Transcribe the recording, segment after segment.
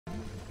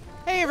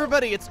Hey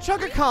everybody, it's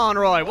Chugga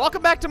Conroy.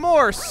 Welcome back to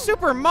more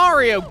Super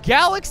Mario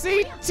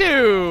Galaxy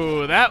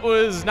 2. That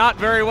was not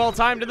very well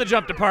timed in the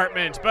jump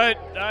department, but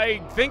I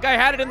think I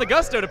had it in the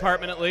gusto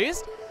department at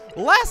least.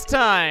 Last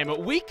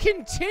time, we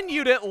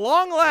continued at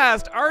long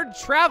last our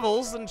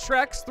travels and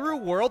treks through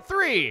World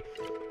 3.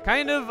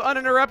 Kind of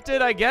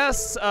uninterrupted, I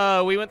guess.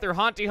 We went through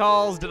Haunty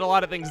Halls, did a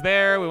lot of things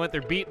there. We went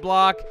through Beat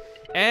Block,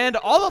 and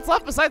all that's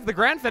left besides the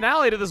grand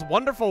finale to this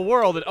wonderful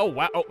world. And, oh,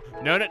 wow. Oh,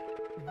 no.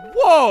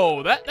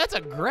 Whoa, that's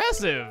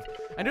aggressive.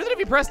 I knew that if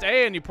you pressed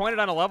A and you pointed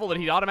on a level that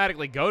he'd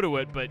automatically go to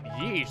it, but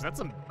yeesh, that's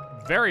some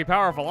very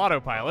powerful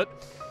autopilot.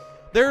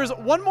 There's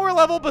one more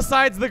level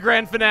besides the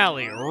grand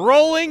finale,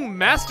 Rolling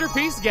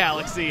Masterpiece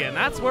Galaxy, and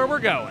that's where we're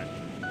going.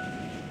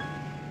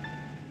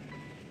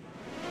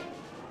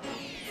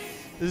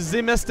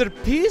 The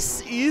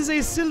Masterpiece is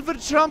a Silver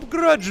Trump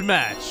grudge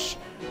match.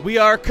 We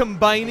are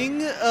combining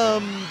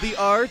the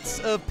arts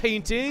of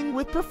painting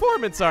with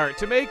performance art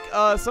to make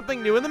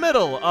something new in the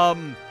middle.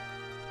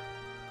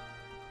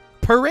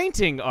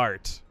 Painting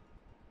art.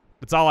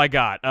 That's all I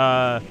got.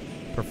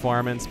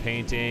 Performance,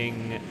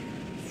 painting,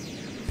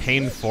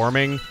 pain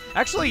forming.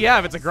 Actually, yeah,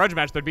 if it's a grudge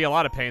match, there'd be a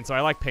lot of pain, so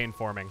I like pain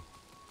forming.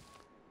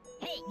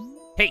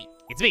 Hey,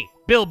 it's me,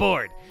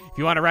 Billboard. If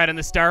you want to ride on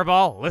the Star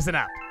Ball, listen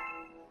up.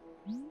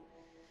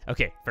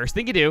 Okay, first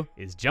thing you do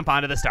is jump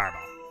onto the Star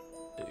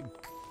Ball.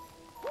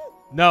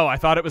 No, I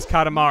thought it was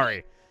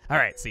Katamari. All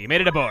right, so you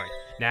made it aboard.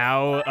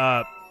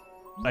 Now,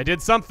 I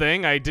did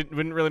something. I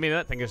wouldn't really mean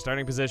that. Think of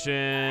starting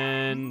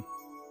position.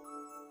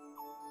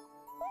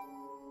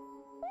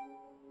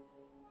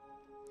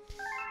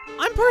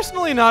 I'm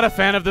personally not a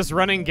fan of this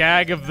running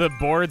gag of the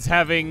boards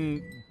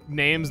having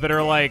names that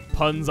are like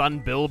puns on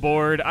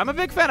Billboard. I'm a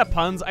big fan of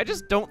puns. I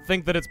just don't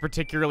think that it's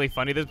particularly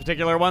funny, this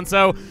particular one,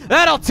 so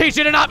that'll teach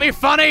you to not be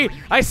funny!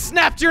 I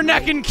snapped your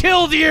neck and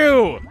killed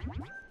you!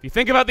 If you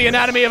think about the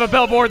anatomy of a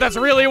billboard, that's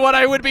really what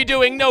I would be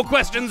doing, no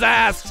questions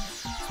asked!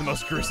 It's the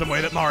most gruesome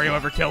way that Mario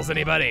ever kills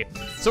anybody.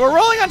 So we're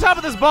rolling on top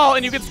of this ball,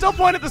 and you can still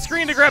point at the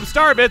screen to grab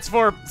star bits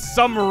for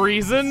some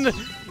reason.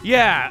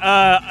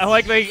 Yeah,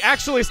 like they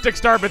actually stick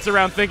star bits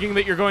around thinking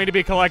that you're going to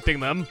be collecting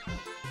them.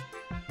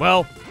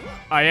 Well,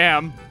 I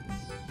am.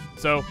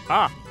 So,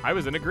 I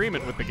was in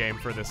agreement with the game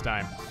for this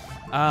time.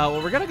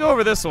 Well, we're gonna go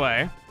over this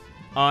way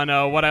on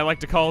what I like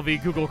to call the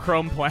Google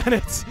Chrome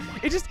planet.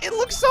 It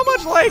looks so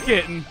much like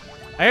it, and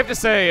I have to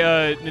say,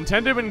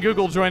 Nintendo and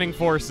Google joining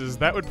forces,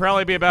 that would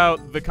probably be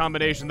about the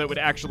combination that would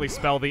actually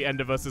spell the end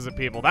of us as a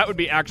people. That would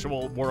be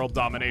actual world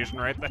domination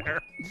right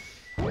there.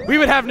 We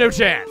would have no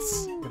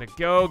chance. Gonna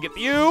go get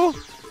you,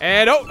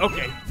 and oh,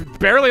 okay.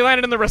 Barely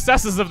landed in the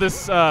recesses of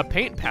this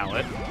paint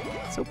palette.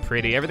 So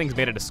pretty. Everything's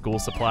made out of school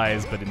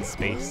supplies, but in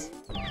space.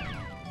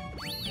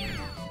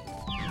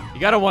 You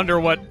gotta wonder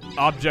what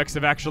objects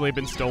have actually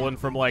been stolen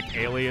from, like,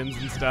 aliens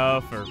and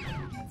stuff, or...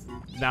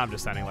 Now I'm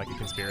just sounding like a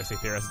conspiracy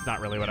theorist. It's not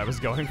really what I was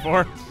going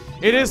for.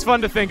 It is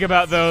fun to think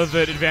about, though,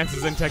 that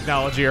advances in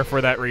technology are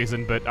for that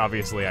reason, but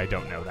obviously I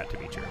don't know that to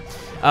be true.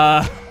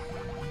 Well,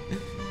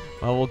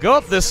 we'll go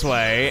up this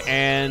way,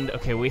 and,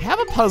 okay, we have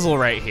a puzzle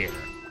right here.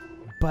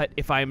 But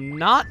if I'm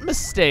not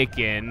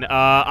mistaken,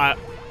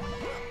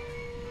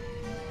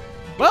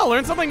 well,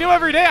 learn something new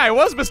every day. I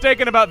was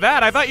mistaken about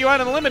that. I thought you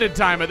had unlimited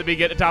time at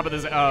the top of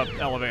this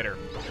elevator.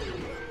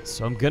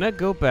 So I'm gonna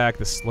go back.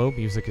 The slow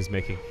music is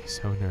making me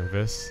so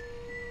nervous.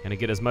 Gonna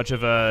get as much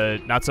of a,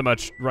 not so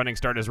much running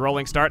start as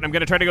rolling start, and I'm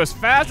gonna try to go as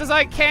fast as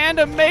I can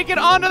to make it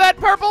onto that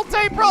purple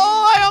tape roll.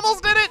 I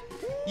almost did it.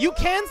 You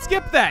can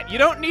skip that. You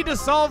don't need to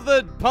solve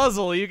the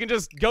puzzle. You can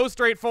just go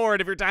straight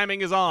forward if your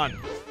timing is on.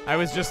 I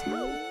was just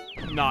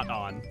not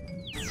on.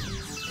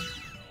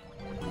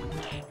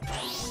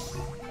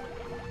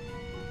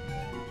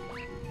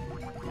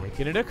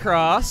 Making it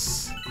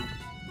across.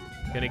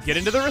 Gonna get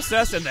into the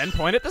recess and then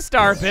point at the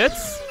star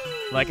bits,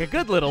 like a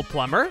good little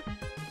plumber.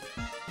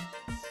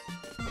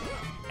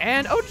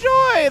 And oh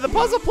joy, the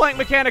puzzle plank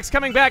mechanic's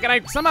coming back, and I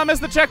somehow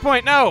missed the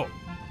checkpoint. No.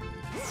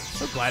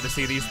 So glad to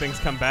see these things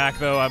come back,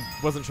 though. I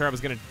wasn't sure I was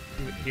gonna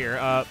do it here.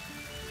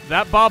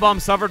 That Bob-omb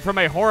suffered from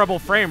a horrible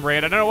frame rate.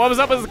 I don't know what was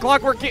up with the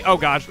clockwork key. Oh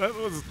gosh, that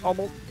was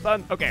almost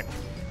done. Okay,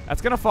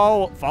 that's gonna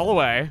fall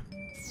away.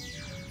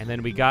 And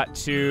then we got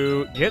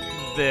to get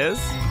this.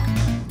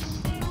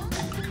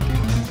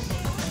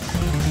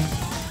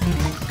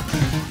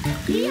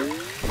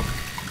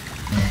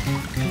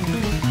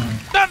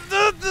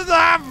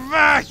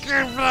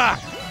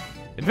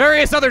 And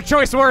various other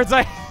choice words,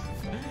 I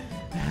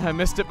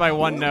missed it by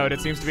one note.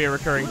 It seems to be a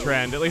recurring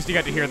trend. At least you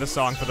got to hear the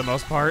song for the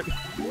most part.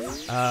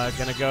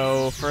 Gonna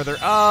go further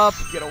up,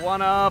 get a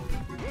 1-up.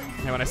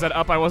 And when I said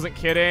up, I wasn't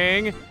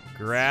kidding.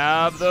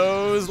 Grab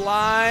those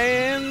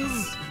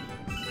lines.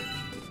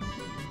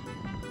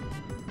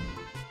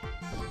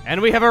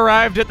 And we have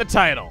arrived at the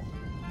title.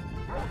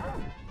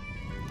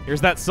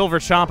 Here's that silver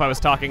chomp I was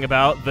talking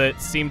about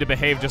that seemed to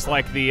behave just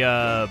like the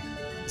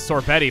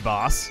Sorbetti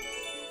boss.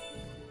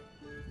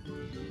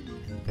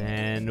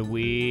 Then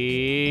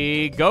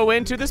we go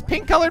into this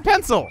pink-colored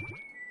pencil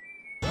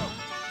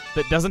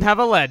that doesn't have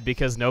a lead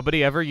because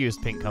nobody ever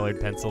used pink-colored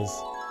pencils.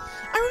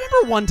 I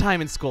remember one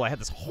time in school, I had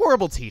this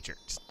horrible teacher.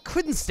 Just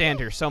couldn't stand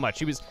her so much.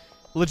 She was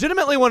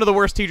legitimately one of the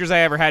worst teachers I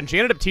ever had, and she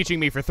ended up teaching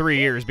me for 3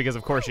 years because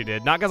of course she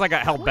did. Not because I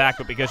got held back,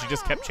 but because she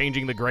just kept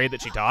changing the grade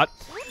that she taught.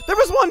 There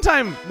was one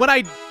time when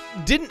I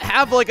didn't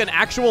have like an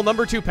actual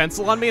number 2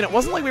 pencil on me, and it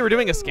wasn't like we were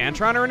doing a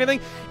Scantron or anything,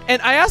 and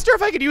I asked her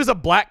if I could use a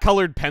black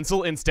colored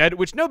pencil instead,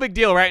 which no big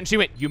deal, right? And she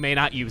went, "You may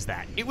not use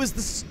that." It was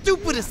the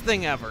stupidest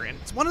thing ever, and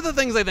it's one of the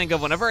things I think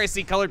of whenever I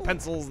see colored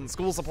pencils and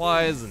school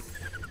supplies, and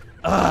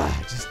I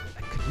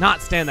could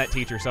not stand that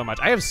teacher so much.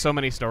 I have so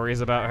many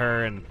stories about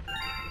her, and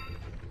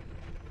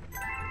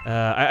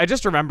I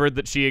just remembered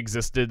that she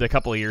existed a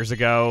couple of years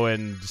ago,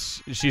 and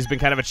she's been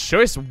kind of a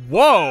choice.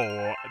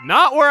 Whoa,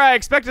 not where I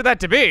expected that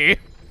to be.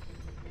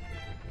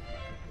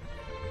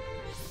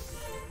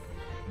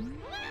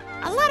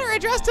 A letter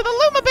addressed to the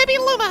Luma baby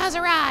Luma has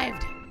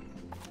arrived.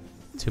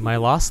 To my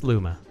lost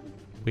Luma,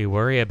 we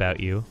worry about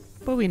you,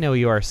 but we know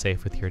you are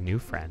safe with your new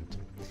friend.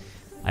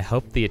 I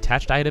hope the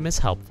attached item is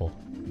helpful.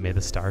 May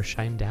the stars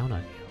shine down on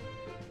you.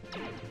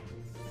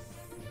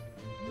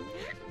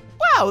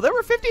 Wow, there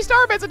were 50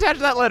 star bits attached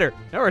to that letter.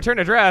 No return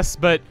address,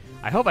 but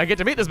I hope I get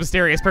to meet this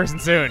mysterious person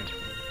soon.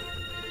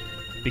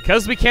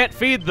 Because we can't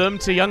feed them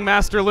to young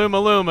Master Luma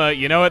Luma,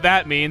 you know what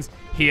that means.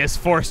 He is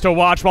forced to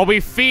watch while we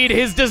feed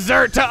his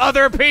dessert to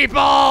other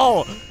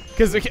people!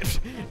 Because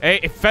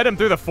it fed him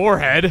through the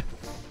forehead.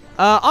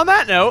 On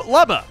that note,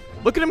 Lubba,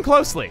 look at him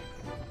closely.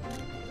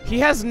 He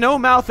has no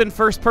mouth in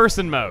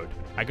first-person mode.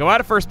 I go out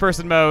of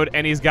first-person mode,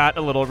 and he's got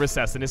a little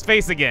recess in his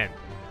face again.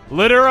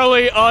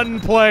 Literally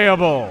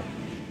unplayable.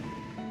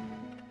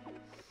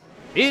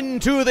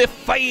 Into the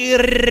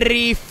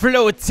fiery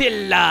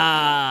flotilla.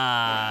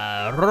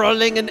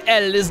 Rolling an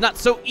L is not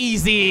so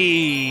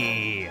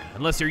easy.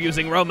 Unless you're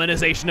using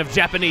romanization of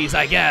Japanese,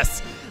 I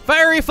guess.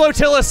 Fiery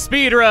flotilla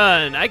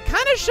speedrun. I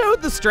kind of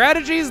showed the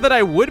strategies that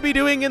I would be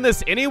doing in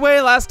this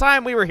anyway last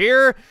time we were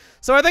here.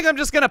 So I think I'm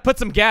just gonna put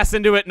some gas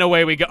into it and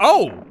away we go.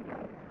 Oh!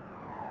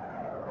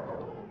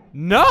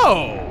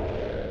 No!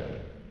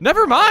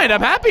 Never mind,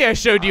 I'm happy I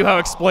showed you how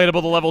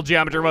exploitable the level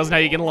geometry was and how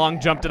you can long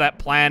jump to that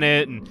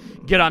planet and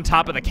get on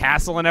top of the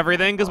castle and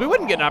everything, because we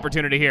wouldn't get an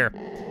opportunity here.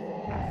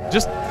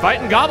 Just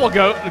fighting Gobble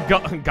Goat.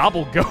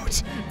 Gobble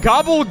Goat.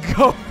 Gobble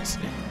Goat.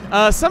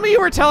 Some of you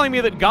were telling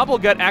me that Gobble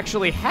Gut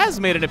actually has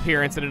made an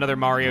appearance in another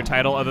Mario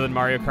title other than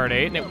Mario Kart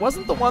 8, and it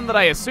wasn't the one that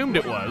I assumed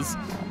it was.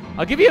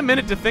 I'll give you a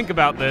minute to think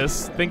about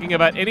this, thinking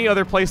about any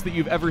other place that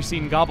you've ever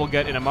seen Gobble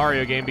Gut in a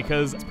Mario game,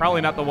 because it's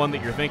probably not the one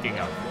that you're thinking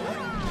of.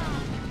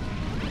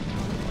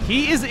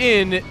 He is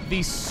in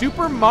the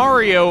Super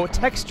Mario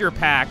texture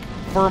pack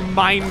for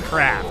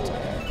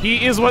Minecraft.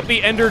 He is what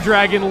the Ender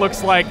Dragon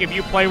looks like if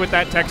you play with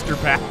that texture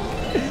pack.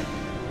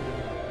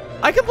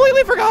 I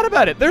completely forgot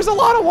about it. There's a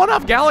lot of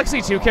One-Off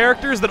Galaxy 2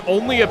 characters that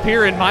only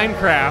appear in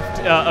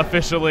Minecraft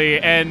officially,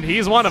 and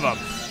he's one of them.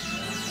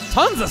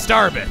 Tons of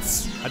star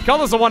bits. I'd call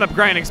this a one-up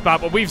grinding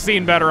spot, but we've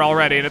seen better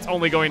already, and it's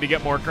only going to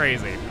get more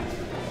crazy.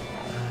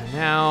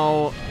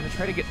 Now, I'm gonna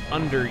try to get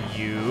under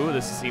you.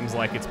 This seems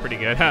like it's pretty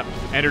good.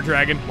 Ender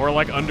Dragon, more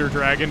like Under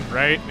Dragon,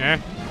 right?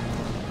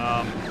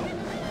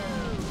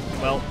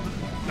 Well,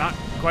 not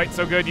quite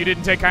so good. You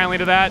didn't take kindly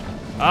to that.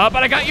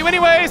 But I got you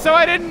anyway, so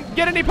I didn't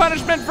get any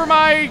punishment for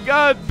my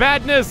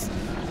badness.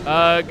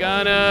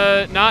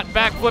 Gonna not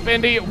backflip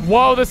into you.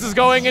 Whoa, this is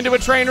going into a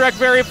train wreck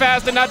very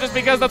fast, and not just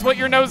because that's what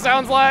your nose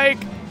sounds like.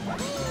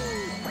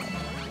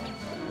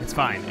 It's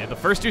fine. The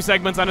first 2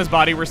 segments on his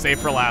body were saved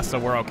for last, so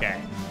we're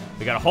okay.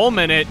 We got a whole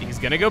minute. He's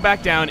gonna go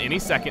back down any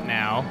second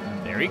now.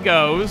 There he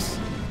goes.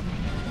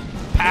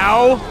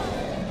 Pow.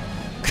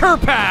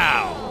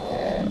 Kerpow.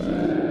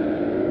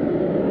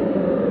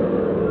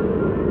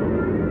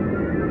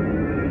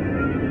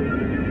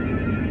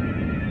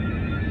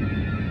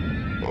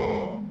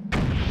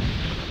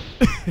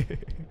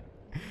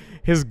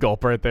 His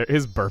gulp right there,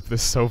 his burp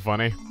is so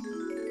funny.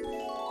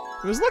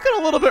 He was looking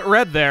a little bit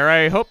red there.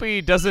 I hope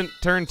he doesn't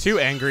turn too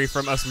angry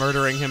from us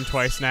murdering him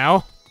twice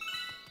now.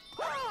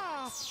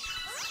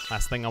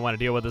 Last thing I want to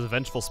deal with is a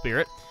vengeful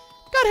spirit.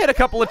 Got hit a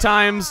couple of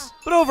times,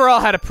 but overall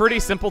had a pretty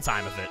simple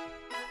time of it.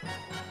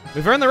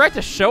 We've earned the right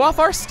to show off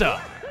our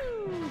stuff.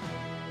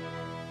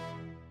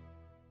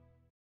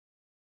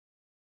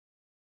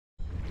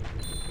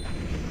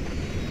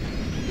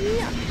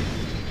 Yeah.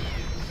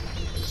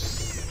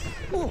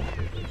 Oh,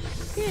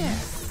 yeah.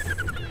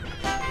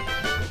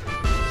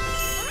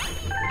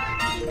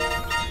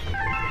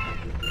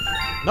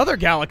 Another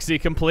galaxy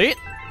complete.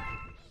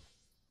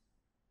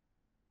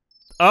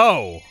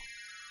 Oh.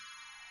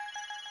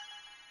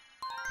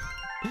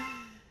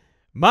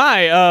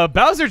 My,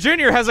 Bowser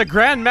Jr. has a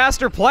grand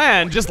master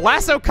plan. Just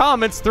lasso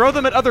comets, throw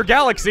them at other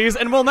galaxies,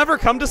 and we'll never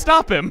come to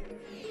stop him.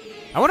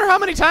 I wonder how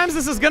many times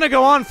this is gonna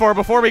go on for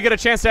before we get a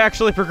chance to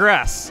actually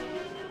progress.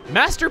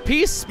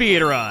 Masterpiece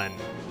speedrun.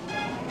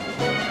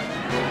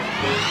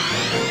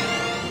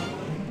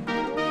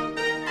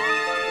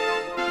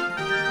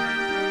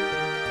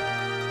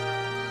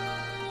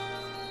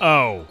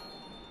 Oh.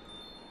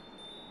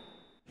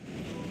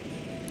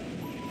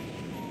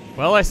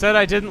 Well, I said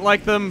I didn't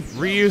like them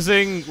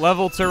reusing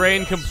level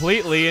terrain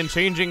completely and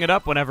changing it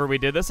up whenever we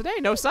did this, and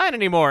hey, no sign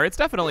anymore. It's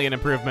definitely an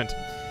improvement.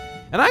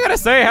 And I gotta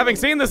say, having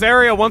seen this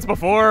area once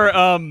before,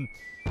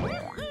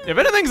 if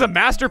anything's a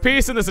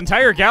masterpiece in this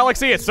entire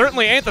galaxy, it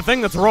certainly ain't the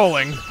thing that's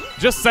rolling.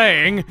 Just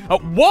saying.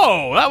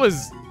 Whoa, that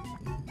was...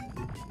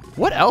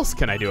 What else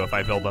can I do if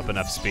I build up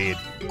enough speed?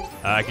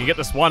 I can get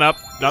this one up,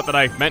 not that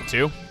I meant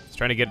to. I was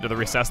trying to get into the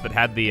recess that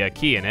had the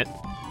key in it,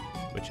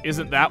 which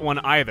isn't that one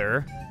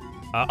either.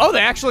 Oh, they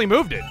actually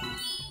moved it.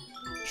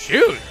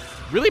 Shoot,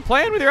 really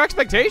playing with your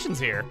expectations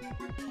here.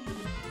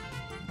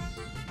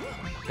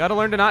 Gotta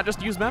learn to not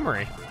just use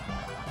memory.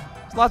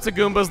 There's lots of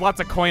Goombas, lots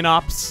of coin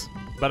ops,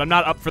 but I'm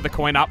not up for the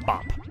coin op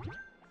bop.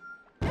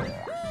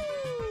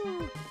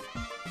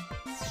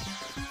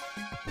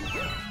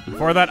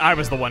 Before that, I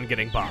was the one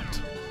getting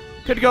bopped.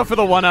 Could go for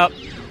the one up,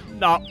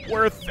 not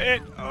worth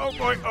it. Oh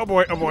boy, oh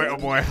boy, oh boy, oh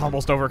boy.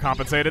 Almost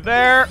overcompensated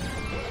there.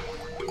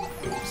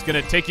 Just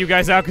gonna take you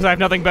guys out because I have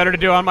nothing better to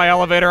do on my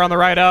elevator on the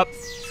ride up.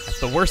 That's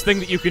the worst thing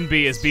that you can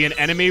be, is be an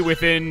enemy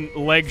within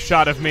leg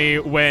shot of me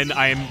when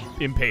I am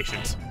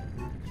impatient.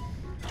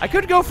 I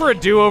could go for a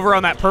do-over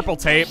on that purple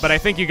tape, but I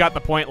think you got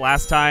the point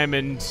last time,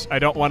 and I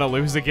don't want to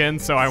lose again,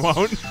 so I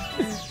won't.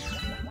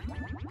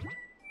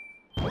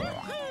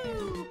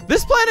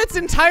 This planet's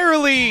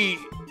entirely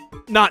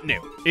not new.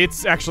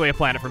 It's actually a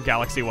planet from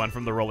Galaxy 1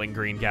 from the Rolling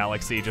Green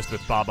Galaxy, just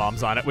with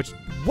bob-ombs on it, which...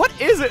 What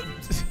is it?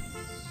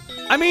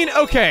 I mean,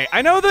 okay,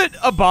 I know that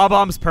a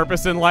bob-omb's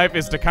purpose in life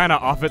is to kind of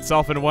off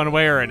itself in one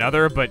way or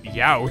another, but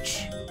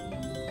youch.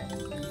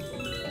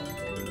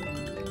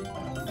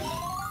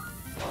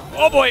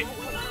 Oh boy!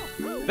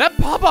 That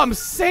bob-omb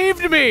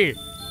saved me!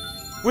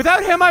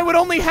 Without him, I would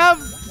only have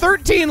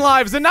 13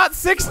 lives and not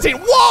 16.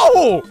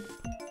 Whoa!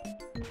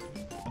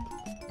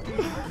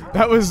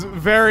 That was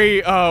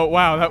very,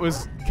 wow, that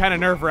was kind of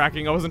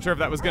nerve-wracking. I wasn't sure if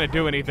that was going to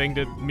do anything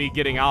to me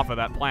getting off of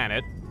that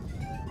planet.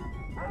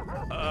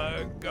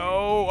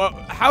 Go.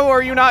 How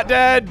are you not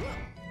dead?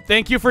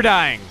 Thank you for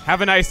dying.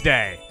 Have a nice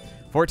day.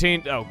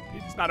 14, oh,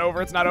 it's not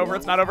over, it's not over,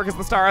 it's not over because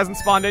the star hasn't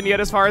spawned in yet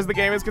as far as the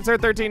game is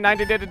concerned. 13,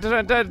 19,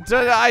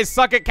 I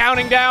suck at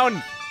counting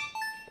down.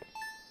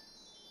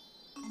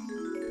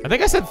 I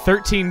think I said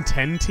 13,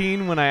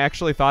 10-teen when I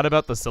actually thought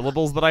about the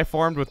syllables that I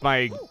formed with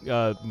my,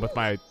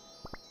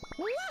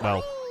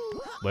 well,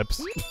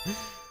 lips.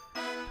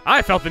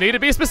 I felt the need to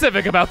be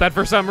specific about that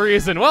for some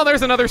reason. Well,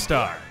 there's another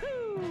star.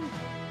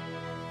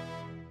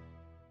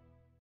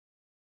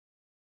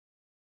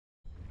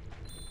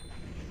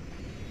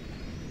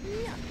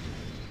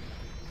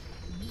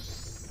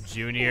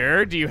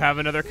 Junior, do you have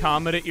another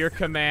comet at your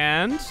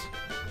command?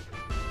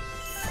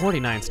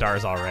 49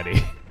 stars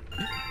already.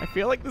 I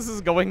feel like this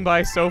is going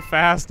by so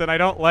fast, and I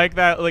don't like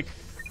that. Like,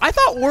 I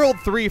thought World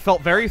 3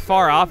 felt very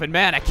far off, and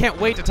man, I can't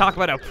wait to talk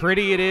about how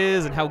pretty it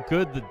is and how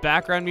good the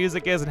background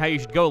music is and how you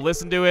should go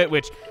listen to it,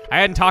 which I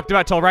hadn't talked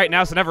about till right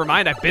now, so never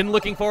mind. I've been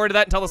looking forward to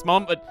that until this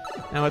moment,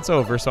 but now it's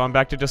over, so I'm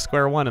back to just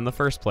square one in the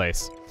first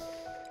place.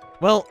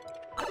 Well,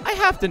 I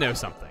have to know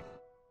something.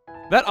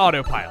 That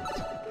autopilot.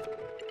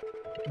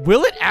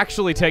 Will it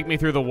actually take me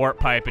through the warp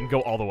pipe and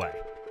go all the way?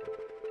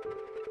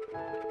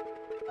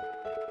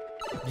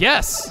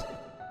 Yes!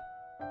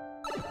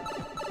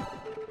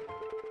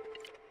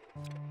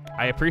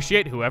 I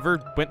appreciate whoever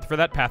went for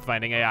that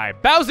pathfinding AI.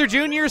 Bowser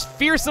Jr.'s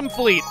fearsome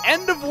fleet,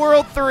 end of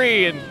World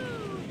 3, and...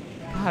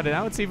 God,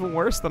 now it's even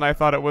worse than I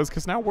thought it was,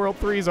 because now World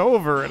 3 is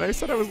over, and I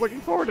said I was looking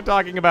forward to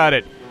talking about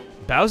it.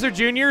 Bowser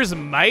Jr.'s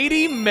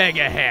mighty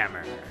Mega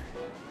Hammer.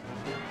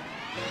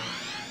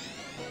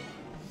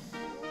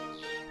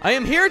 I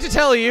am here to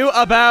tell you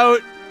about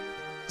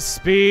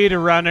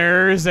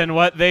speedrunners and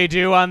what they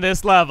do on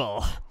this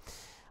level.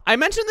 I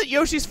mentioned that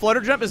Yoshi's Flutter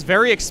Jump is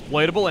very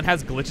exploitable and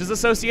has glitches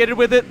associated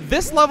with it.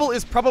 This level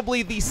is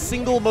probably the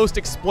single most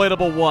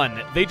exploitable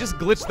one. They just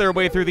glitch their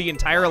way through the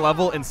entire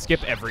level and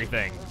skip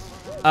everything.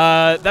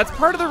 That's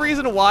part of the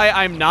reason why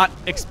I'm not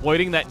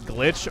exploiting that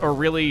glitch or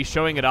really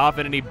showing it off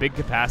in any big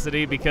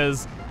capacity,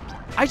 because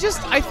I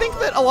think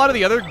that a lot of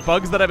the other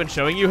bugs that I've been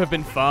showing you have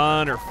been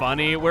fun or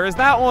funny, whereas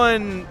that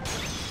one,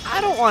 I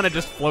don't want to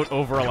just float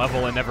over a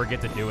level and never get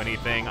to do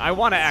anything. I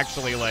want to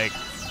actually, like,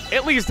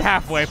 at least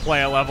halfway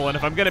play a level, and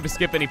if I'm going to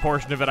skip any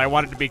portion of it, I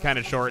want it to be kind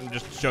of short and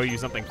just show you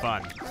something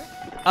fun.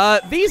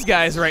 These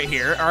guys right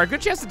here are a good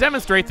chance to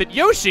demonstrate that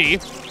Yoshi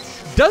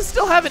does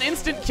still have an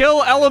instant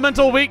kill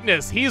elemental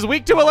weakness. He's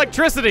weak to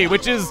electricity,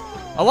 which is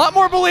a lot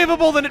more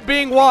believable than it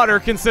being water,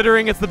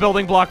 considering it's the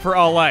building block for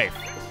all life.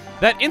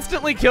 That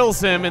instantly kills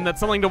him, and that's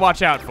something to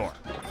watch out for.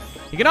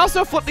 He can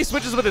also flip these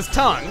switches with his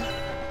tongue,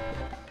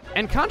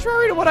 and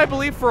contrary to what I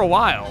believe for a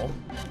while...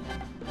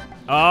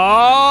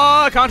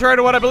 contrary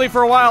to what I believe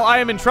for a while, I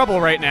am in trouble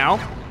right now.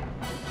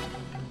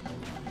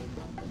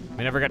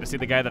 I never got to see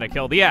the guy that I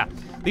killed. Yeah,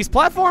 these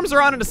platforms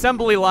are on an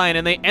assembly line,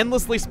 and they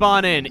endlessly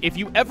spawn in. If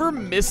you ever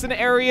miss an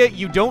area,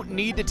 you don't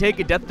need to take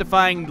a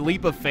death-defying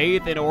leap of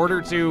faith in order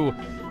to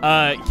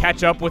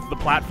catch up with the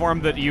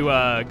platform that you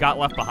got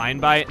left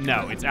behind by?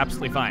 No, it's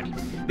absolutely fine.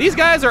 These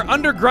guys are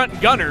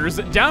undergrunt gunners,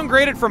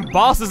 downgraded from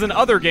bosses in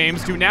other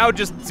games to now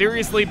just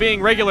seriously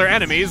being regular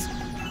enemies.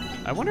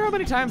 I wonder how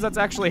many times that's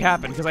actually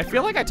happened, because I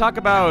feel like I talk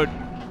about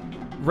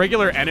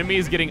regular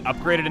enemies getting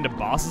upgraded into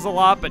bosses a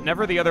lot, but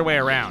never the other way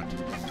around.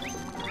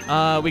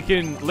 We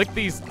can lick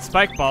these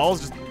spike balls,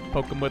 just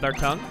poke them with our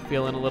tongue,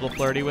 feeling a little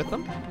flirty with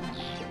them.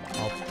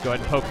 I'll go ahead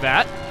and poke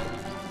that.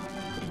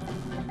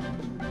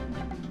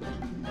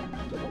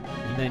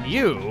 And then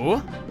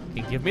you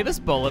can give me this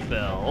bullet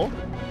bill,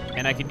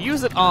 and I can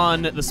use it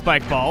on the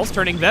spike balls,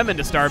 turning them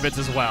into star bits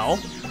as well.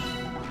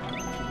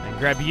 And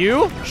grab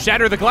you,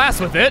 shatter the glass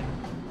with it.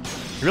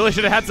 Really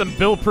should have had some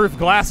bill-proof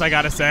glass, I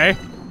gotta say.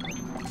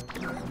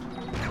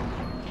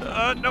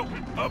 No.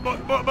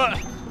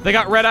 They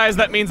got red eyes,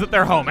 that means that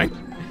they're homing.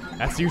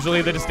 That's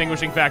usually the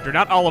distinguishing factor.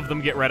 Not all of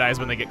them get red eyes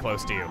when they get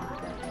close to you.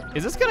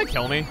 Is this gonna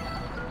kill me?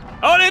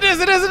 Oh, it is,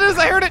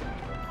 I heard it!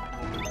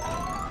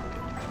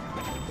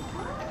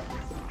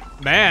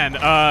 Man,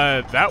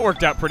 that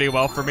worked out pretty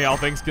well for me, all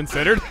things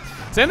considered.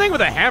 Same thing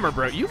with a hammer,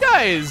 bro. You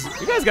guys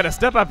gotta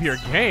step up your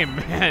game,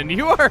 man.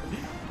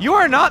 You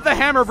are not the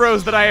hammer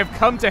bros that I have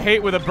come to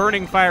hate with a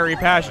burning fiery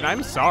passion.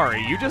 I'm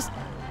sorry,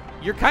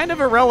 you're kind of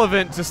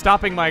irrelevant to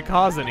stopping my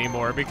cause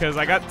anymore because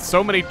I got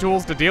so many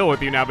tools to deal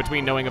with you now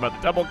between knowing about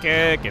the double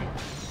kick and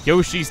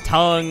Yoshi's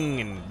tongue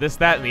and this,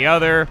 that, and the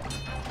other.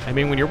 I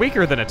mean, when you're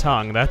weaker than a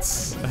tongue,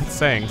 that's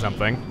saying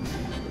something.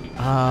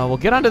 We'll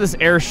get onto this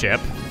airship.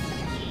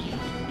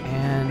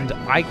 And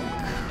I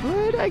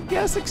could, I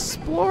guess,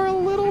 explore a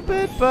little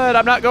bit, but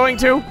I'm not going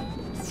to.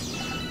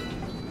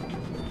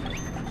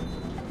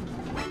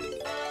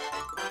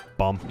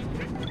 Bum.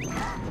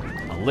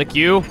 I'll lick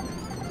you.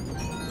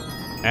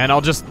 And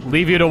I'll just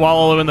leave you to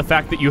wallow in the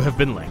fact that you have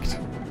been licked.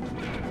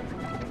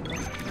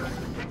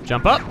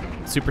 Jump up.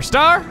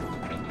 Superstar.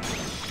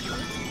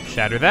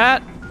 Shatter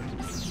that.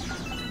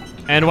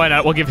 And why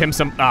not? We'll give him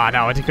some... Ah,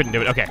 no, I couldn't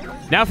do it. Okay.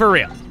 Now for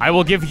real. I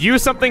will give you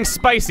something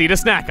spicy to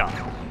snack on.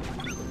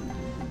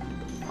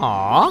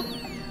 Aw.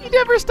 He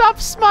never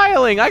stops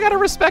smiling. I gotta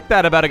respect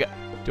that about a guy.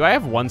 Do I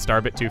have one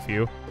star bit too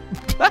few?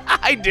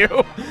 I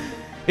do.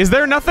 Is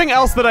there nothing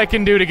else that I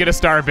can do to get a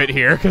star bit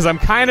here? Because I'm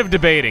kind of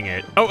debating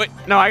it. Oh, wait.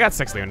 No, I got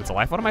 6 units of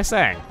life. What am I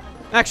saying?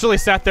 Actually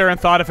sat there and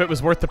thought if it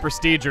was worth the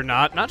prestige or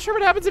not. Not sure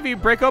what happens if you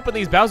break open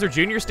these Bowser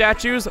Jr.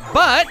 statues,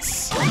 but...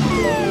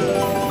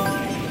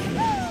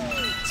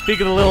 Speak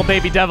of the little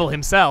baby devil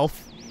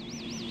himself.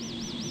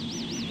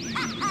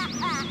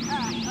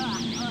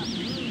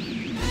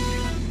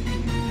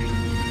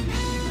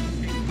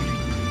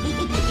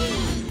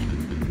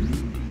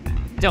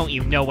 Don't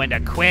you know when to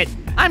quit?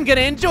 I'm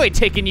gonna enjoy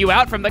taking you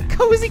out from the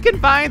cozy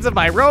confines of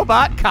my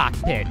robot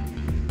cockpit.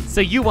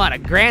 So you want a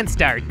grand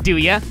star, do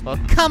ya? Well,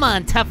 come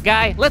on, tough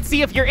guy. Let's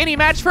see if you're any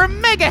match for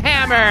Mega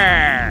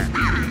Hammer!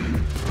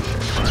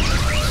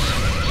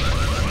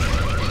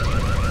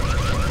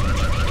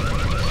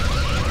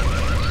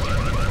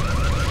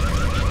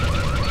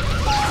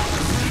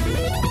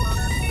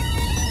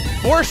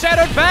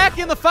 Foreshadowed back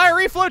in the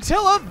fiery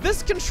flotilla,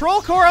 this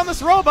control core on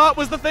this robot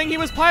was the thing he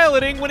was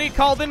piloting when he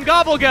called in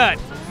Gobblegut.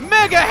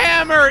 Mega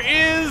Hammer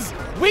is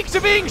weak to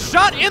being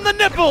shot in the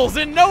nipples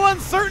in no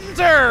uncertain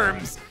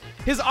terms.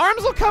 His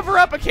arms will cover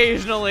up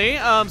occasionally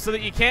so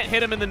that you can't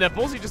hit him in the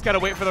nipples. You just gotta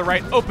wait for the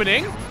right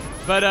opening.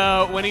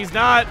 But when he's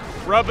not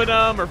rubbing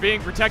them or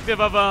being protective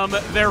of them,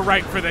 they're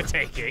right for the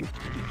taking.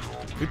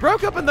 We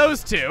broke up in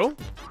those two.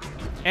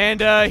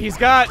 And he's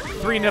got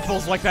 3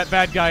 nipples like that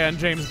bad guy on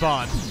James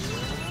Bond.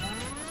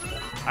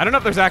 I don't know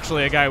if there's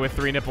actually a guy with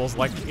 3 nipples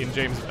like in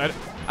James...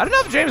 I don't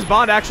know if James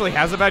Bond actually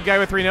has a bad guy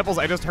with 3 nipples.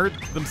 I just heard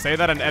them say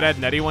that on Ed, Edd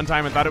n Eddy one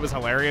time and thought it was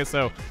hilarious,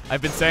 so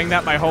I've been saying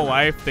that my whole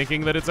life,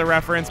 thinking that it's a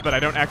reference, but I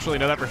don't actually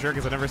know that for sure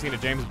because I've never seen a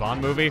James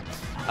Bond movie.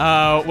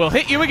 We'll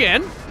hit you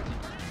again.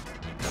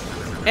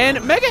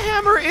 And Mega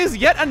Hammer is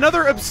yet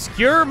another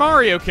obscure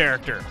Mario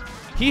character.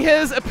 He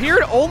has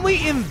appeared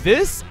only in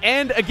this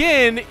and,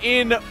 again,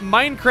 in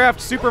Minecraft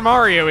Super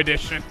Mario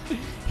Edition.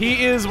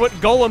 He is what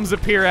golems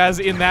appear as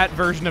in that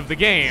version of the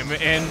game,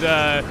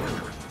 and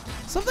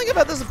something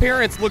about this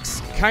appearance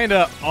looks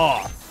kinda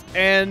off.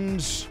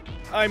 And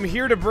I'm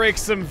here to break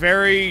some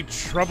very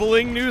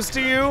troubling news to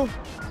you.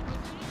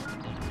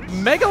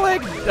 Mega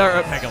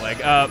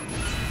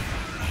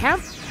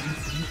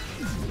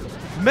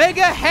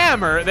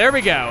Hammer, there we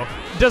go,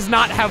 does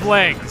not have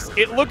legs.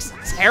 It looks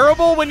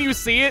terrible when you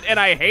see it, and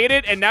I hate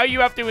it, and now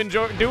you have to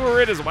endure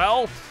it as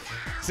well.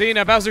 See,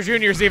 now Bowser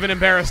Jr. is even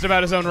embarrassed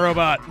about his own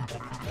robot.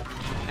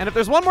 And if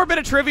there's one more bit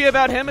of trivia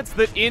about him, it's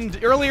that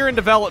earlier in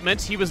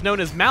development, he was known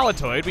as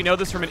Malatoid. We know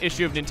this from an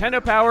issue of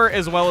Nintendo Power,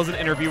 as well as an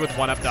interview with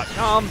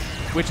OneUp.com,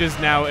 which is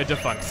now a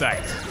defunct site.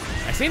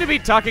 I seem to be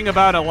talking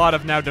about a lot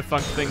of now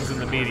defunct things in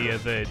the media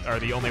that are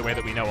the only way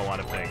that we know a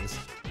lot of things.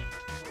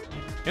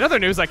 In other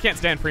news, I can't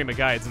stand Prima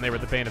Guides, and they were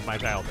the bane of my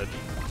childhood.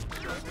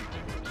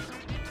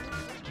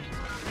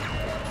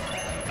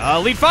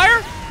 Lead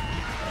fire?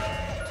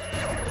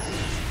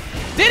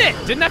 Did it!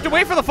 Didn't have to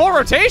wait for the full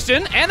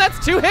rotation, and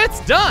that's 2 hits,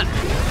 done!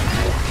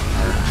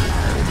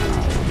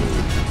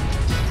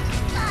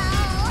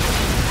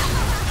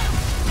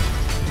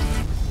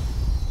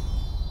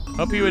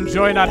 Hope you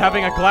enjoy not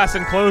having a glass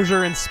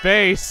enclosure in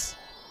space.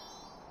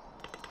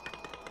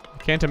 I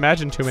can't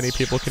imagine too many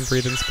people can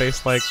breathe in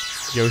space like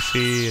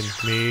Yoshi and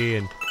me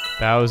and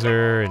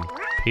Bowser and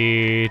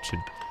Peach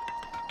and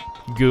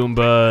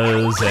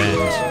Goombas and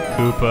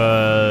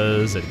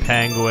Koopas and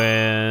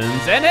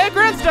Penguins and a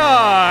Grand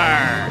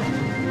Star!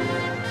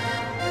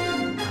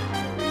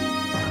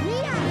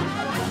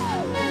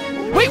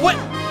 Wait, what?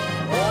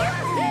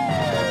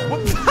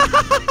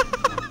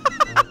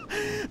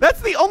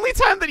 That's the only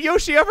time that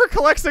Yoshi ever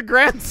collects a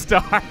Grand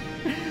Star.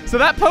 So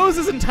that pose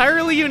is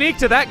entirely unique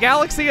to that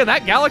galaxy and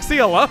that galaxy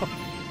alone.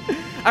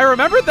 I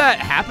remembered that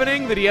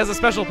happening, that he has a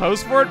special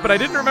pose for it, but I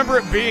didn't remember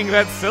it being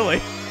that silly.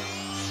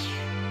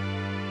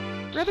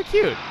 Rather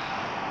cute.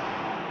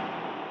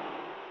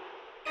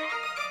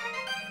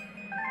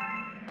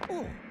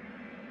 Ooh.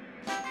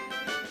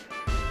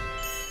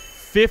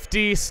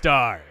 50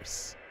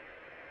 stars.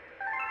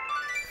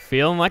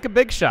 Feeling like a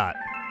big shot.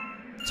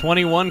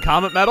 21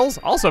 comet medals,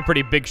 also a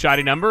pretty big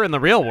shotty number in the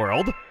real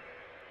world.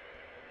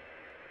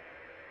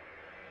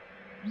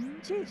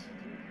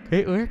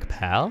 Great work,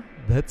 pal.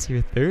 That's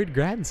your 3rd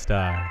Grand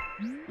Star.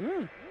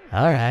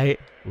 All right,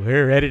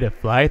 we're ready to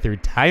fly through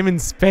time and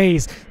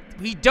space.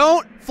 We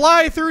don't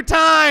fly through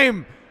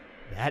time!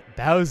 That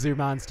Bowser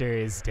monster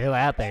is still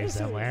out there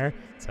somewhere,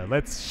 so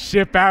let's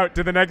ship out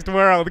to the next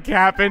world,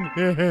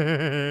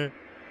 Cap'n.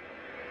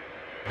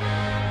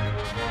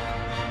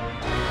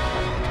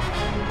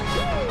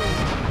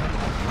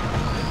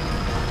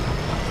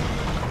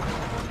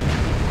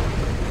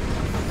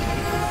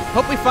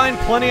 Hope we find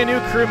plenty of new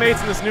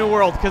crewmates in this new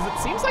world, because it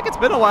seems like it's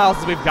been a while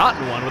since we've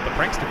gotten one with the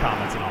prankster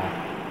comments and all.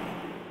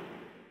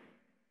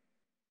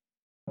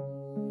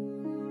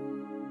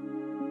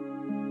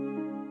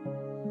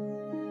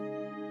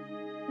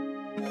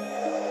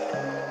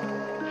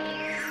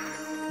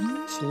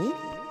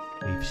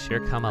 We've sure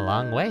come a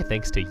long way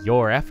thanks to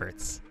your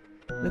efforts.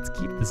 Let's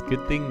keep this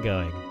good thing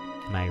going.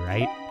 Am I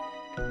right?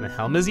 The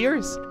helm is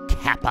yours,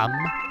 Cap'em.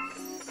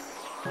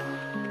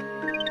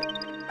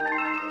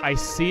 I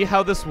see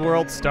how this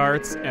world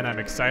starts, and I'm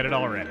excited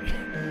already.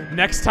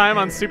 Next time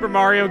on Super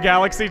Mario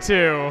Galaxy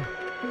 2.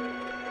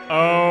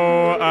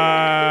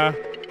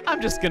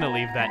 I'm just gonna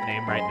leave that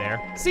name right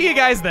there. See you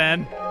guys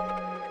then.